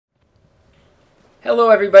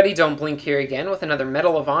Hello everybody, Don't Blink here again with another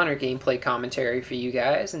Medal of Honor gameplay commentary for you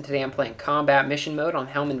guys, and today I'm playing Combat Mission Mode on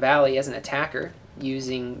Helmand Valley as an attacker,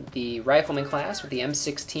 using the Rifleman class with the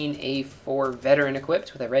M16A4 Veteran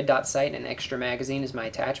equipped with a red dot sight and an extra magazine as my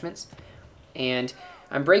attachments. And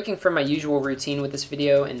I'm breaking from my usual routine with this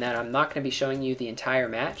video in that I'm not going to be showing you the entire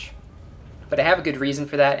match, but I have a good reason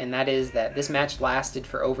for that, and that is that this match lasted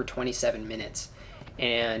for over 27 minutes.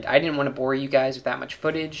 And I didn't want to bore you guys with that much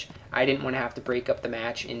footage. I didn't want to have to break up the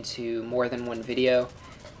match into more than one video.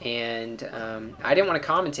 And I didn't want to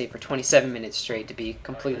commentate for 27 minutes straight, to be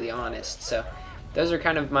completely honest. So those are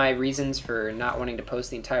kind of my reasons for not wanting to post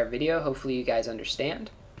the entire video. Hopefully you guys understand.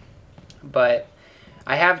 But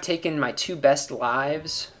I have taken my two best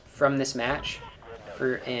lives from this match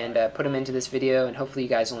and put them into this video, and hopefully you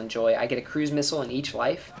guys will enjoy. I get a cruise missile in each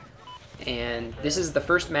life. And this is the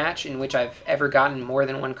first match in which I've ever gotten more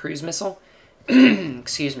than one cruise missile.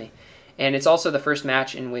 Excuse me. And it's also the first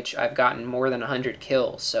match in which I've gotten more than 100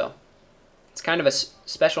 kills. So it's kind of a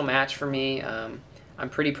special match for me. I'm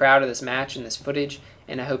pretty proud of this match and this footage,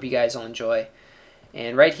 and I hope you guys will enjoy.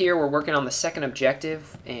 And right here we're working on the second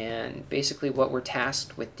objective, and basically what we're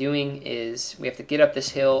tasked with doing is we have to get up this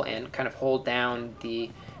hill and kind of hold down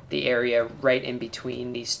the area right in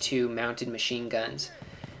between these two mounted machine guns.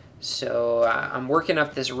 So I'm working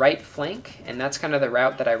up this right flank, and that's kind of the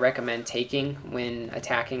route that I recommend taking when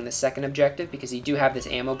attacking the second objective, because you do have this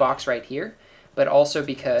ammo box right here, but also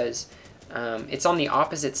because it's on the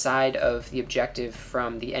opposite side of the objective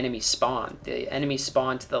from the enemy spawn. The enemy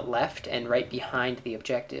spawn to the left and right behind the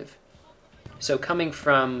objective. So coming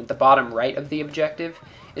from the bottom right of the objective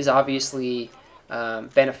is obviously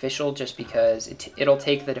beneficial, just because it'll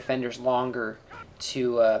take the defenders longer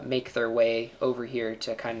to make their way over here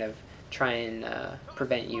to kind of try and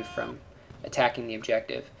prevent you from attacking the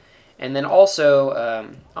objective. And then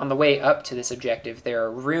also, on the way up to this objective, there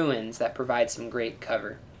are ruins that provide some great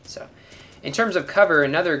cover. So in terms of cover,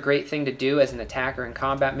 another great thing to do as an attacker in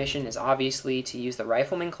combat mission is obviously to use the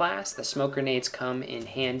Rifleman class. The smoke grenades come in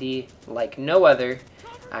handy like no other.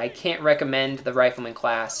 I can't recommend the Rifleman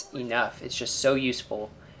class enough. It's just so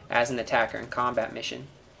useful as an attacker in combat mission.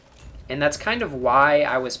 And that's kind of why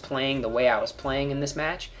I was playing the way I was playing in this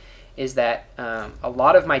match, is that a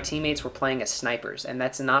lot of my teammates were playing as snipers, and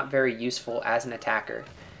that's not very useful as an attacker.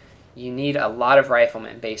 You need a lot of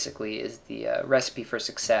riflemen, basically, is the recipe for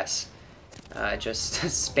success. Just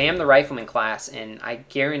spam the Rifleman class, and I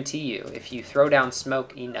guarantee you, if you throw down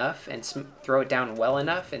smoke enough and throw it down well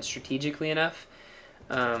enough and strategically enough,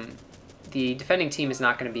 the defending team is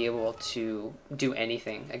not going to be able to do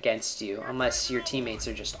anything against you unless your teammates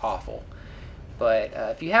are just awful. But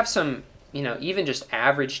if you have some, even just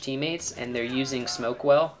average teammates and they're using smoke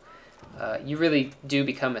well, you really do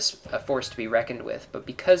become a force to be reckoned with. But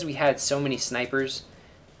because we had so many snipers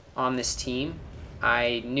on this team,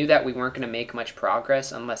 I knew that we weren't going to make much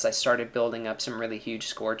progress unless I started building up some really huge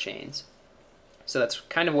score chains. So that's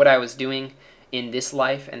kind of what I was doing in this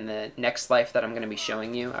life and the next life that I'm going to be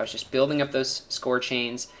showing you. I was just building up those score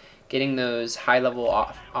chains, getting those high-level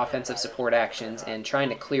offensive support actions, and trying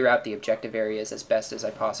to clear out the objective areas as best as I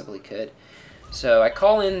possibly could. So I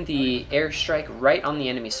call in the airstrike right on the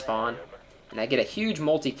enemy spawn, and I get a huge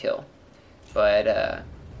multi-kill. But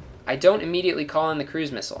I don't immediately call in the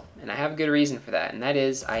cruise missile, and I have a good reason for that, and that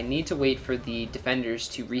is I need to wait for the defenders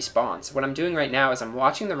to respawn. So what I'm doing right now is I'm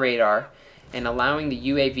watching the radar and allowing the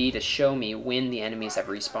UAV to show me when the enemies have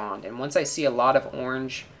respawned. And once I see a lot of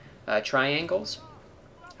orange triangles,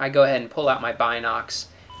 I go ahead and pull out my binocs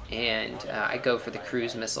and I go for the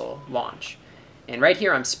cruise missile launch. And right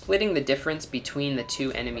here I'm splitting the difference between the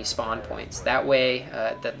two enemy spawn points. That way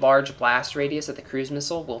the large blast radius of the cruise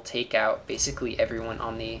missile will take out basically everyone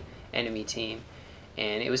on the enemy team.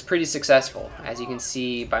 And it was pretty successful. As you can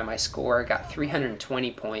see by my score, I got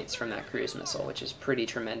 320 points from that cruise missile, which is pretty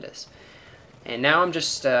tremendous. And now I'm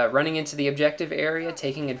just running into the objective area,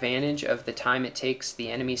 taking advantage of the time it takes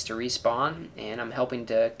the enemies to respawn, and I'm helping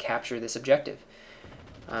to capture this objective.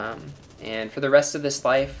 And for the rest of this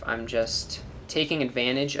life, I'm just taking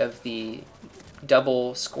advantage of the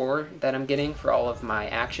double score that I'm getting for all of my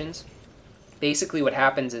actions. Basically what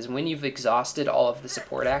happens is when you've exhausted all of the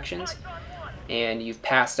support actions, and you've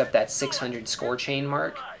passed up that 600 score chain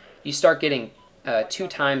mark, you start getting 2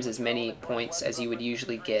 times as many points as you would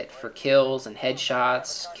usually get for kills and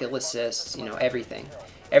headshots, kill assists, everything.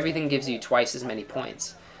 Everything gives you twice as many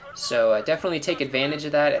points. So definitely take advantage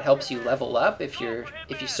of that. It helps you level up if you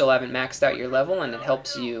still haven't maxed out your level, and it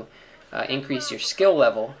helps you increase your skill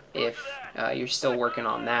level if you're still working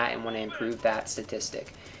on that and want to improve that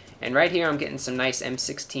statistic. And right here I'm getting some nice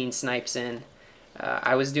M16 snipes in.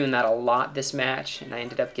 I was doing that a lot this match, and I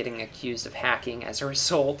ended up getting accused of hacking as a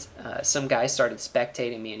result. Some guy started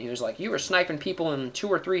spectating me, and he was like, "You were sniping people in 2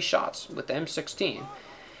 or 3 shots with the M16."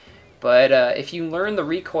 But if you learn the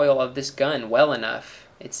recoil of this gun well enough,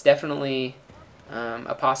 it's definitely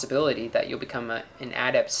a possibility that you'll become an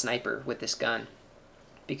adept sniper with this gun.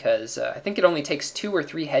 Because I think it only takes 2 or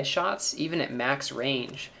 3 headshots, even at max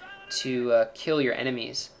range, to kill your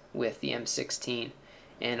enemies with the M16.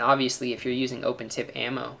 And obviously, if you're using open tip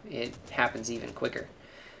ammo, it happens even quicker.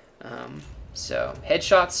 So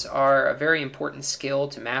headshots are a very important skill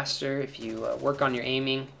to master. If you work on your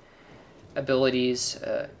aiming abilities,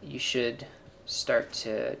 you should start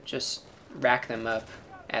to just rack them up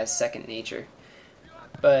as second nature.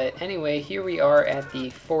 But anyway, here we are at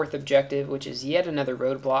the 4th objective, which is yet another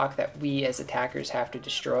roadblock that we as attackers have to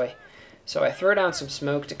destroy. So I throw down some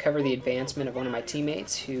smoke to cover the advancement of one of my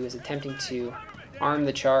teammates who is attempting to arm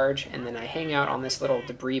the charge, and then I hang out on this little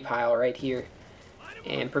debris pile right here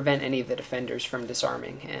and prevent any of the defenders from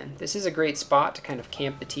disarming. And this is a great spot to kind of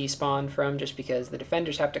camp the T-spawn from, just because the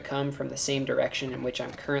defenders have to come from the same direction in which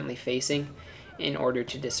I'm currently facing in order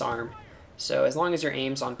to disarm. So as long as your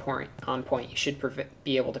aim's on point, you should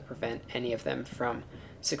be able to prevent any of them from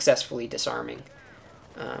successfully disarming.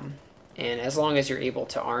 And as long as you're able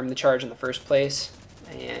to arm the charge in the first place,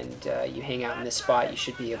 and you hang out in this spot, you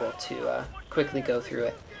should be able to quickly go through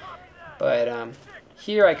it. But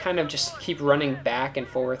here I kind of just keep running back and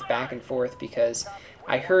forth, because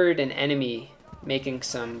I heard an enemy making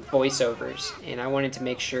some voiceovers, and I wanted to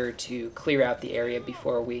make sure to clear out the area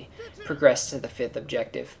before we progress to the 5th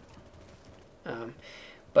objective.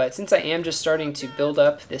 But since I am just starting to build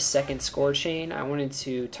up this second score chain, I wanted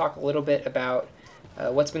to talk a little bit about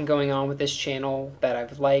what's been going on with this channel that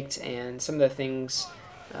I've liked, and some of the things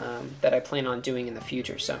that I plan on doing in the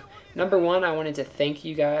future. So number one, I wanted to thank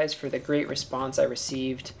you guys for the great response I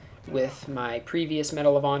received with my previous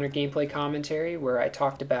Medal of Honor gameplay commentary, where I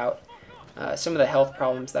talked about some of the health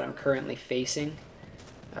problems that I'm currently facing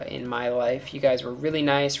in my life. You guys were really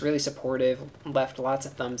nice, really supportive, left lots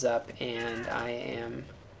of thumbs up, and I am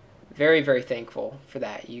very, very thankful for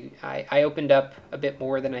that. I opened up a bit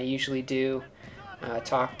more than I usually do,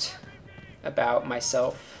 talked about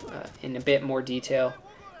myself in a bit more detail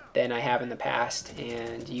than I have in the past,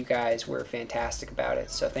 and you guys were fantastic about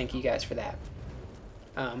it, so thank you guys for that.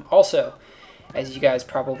 Also, as you guys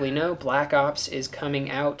probably know, Black Ops is coming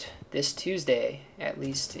out this Tuesday, at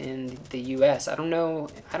least in the US. I don't know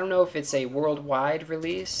if it's a worldwide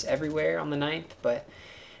release everywhere on the 9th, but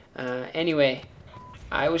anyway,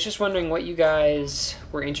 I was just wondering what you guys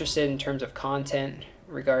were interested in terms of content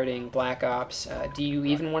regarding Black Ops. Do you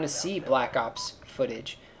even want to see Black Ops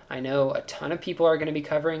footage? I know a ton of people are going to be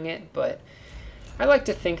covering it, but I like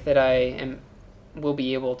to think that I will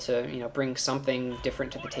be able to, bring something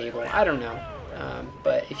different to the table. I don't know.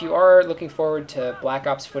 But if you are looking forward to Black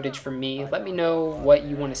Ops footage from me, let me know what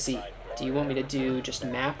you want to see. Do you want me to do just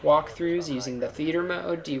map walkthroughs using the theater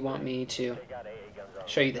mode? Do you want me to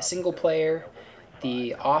show you the single player,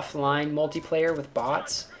 the offline multiplayer with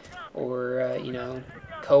bots, or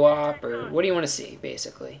co-op, or what do you want to see,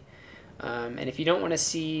 basically? And if you don't want to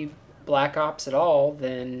see Black Ops at all,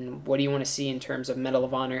 then what do you want to see in terms of Medal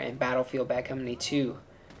of Honor and Battlefield Bad Company 2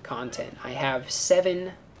 content? I have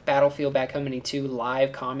 7 Battlefield Bad Company 2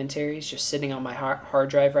 live commentaries just sitting on my hard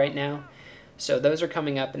drive right now, so those are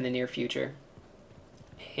coming up in the near future.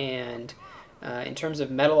 And in terms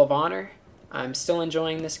of Medal of Honor, I'm still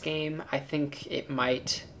enjoying this game. I think it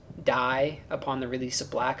might die upon the release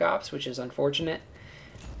of Black Ops, which is unfortunate,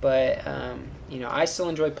 but I still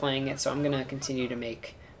enjoy playing it, so I'm going to continue to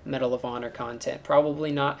make Medal of Honor content.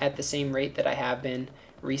 Probably not at the same rate that I have been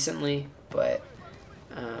recently, but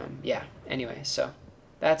yeah, anyway, so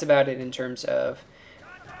that's about it in terms of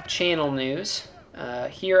channel news.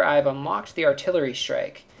 Here I've unlocked the artillery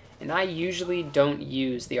strike, and I usually don't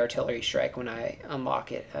use the artillery strike when I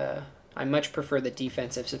unlock it. I much prefer the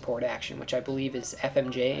defensive support action, which I believe is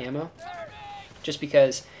FMJ ammo, just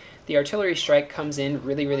because the artillery strike comes in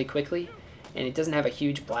really, really quickly, and it doesn't have a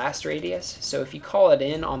huge blast radius, so if you call it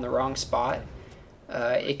in on the wrong spot,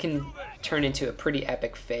 it can turn into a pretty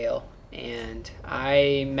epic fail, and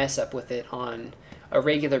I mess up with it on a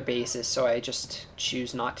regular basis, so I just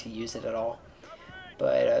choose not to use it at all.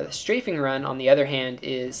 But the strafing run, on the other hand,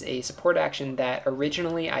 is a support action that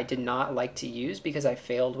originally I did not like to use because I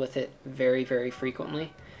failed with it very, very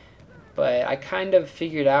frequently. But I kind of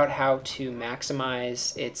figured out how to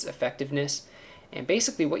maximize its effectiveness. And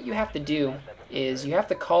basically what you have to do is you have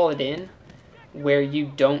to call it in where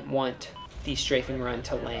you don't want the strafing run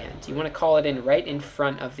to land. You want to call it in right in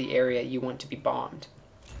front of the area you want to be bombed.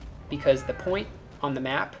 Because the point on the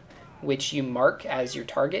map, which you mark as your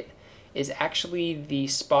target, is actually the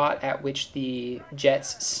spot at which the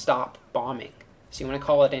jets stop bombing. So you want to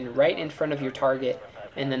call it in right in front of your target,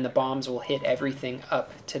 and then the bombs will hit everything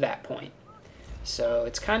up to that point. So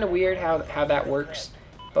it's kind of weird how that works,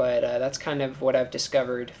 but that's kind of what I've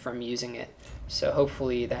discovered from using it. So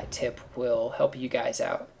hopefully that tip will help you guys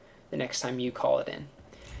out the next time you call it in.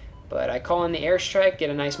 But I call in the airstrike, get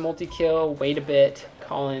a nice multi-kill, wait a bit,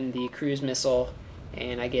 call in the cruise missile,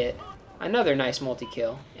 and I get another nice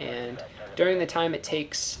multi-kill. And during the time it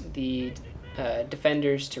takes the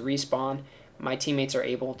defenders to respawn, my teammates are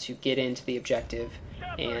able to get into the objective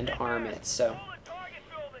and arm it. So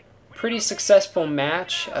pretty successful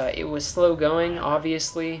match. It was slow going,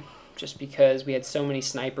 obviously, just because we had so many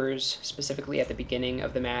snipers, specifically at the beginning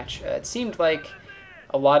of the match. It seemed like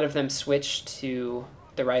a lot of them switched to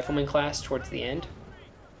the rifleman class towards the end,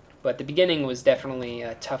 but the beginning was definitely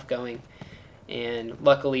tough going, and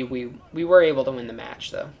luckily we were able to win the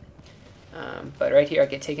match though. But right here I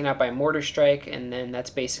get taken out by a mortar strike, and then that's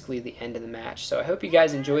basically the end of the match. So I hope you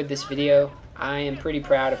guys enjoyed this video. I am pretty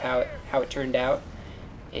proud of how it turned out,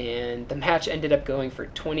 and the match ended up going for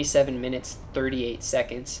 27 minutes 38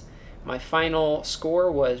 seconds. My final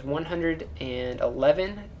score was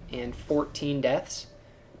 111 and 14 deaths.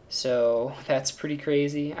 So that's pretty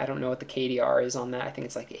crazy. I don't know what the KDR is on that. I think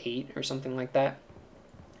it's like 8 or something like that.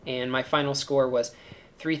 And my final score was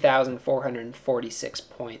 3,446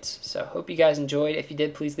 points. So hope you guys enjoyed. If you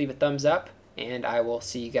did, please leave a thumbs up, and I will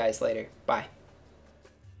see you guys later. Bye.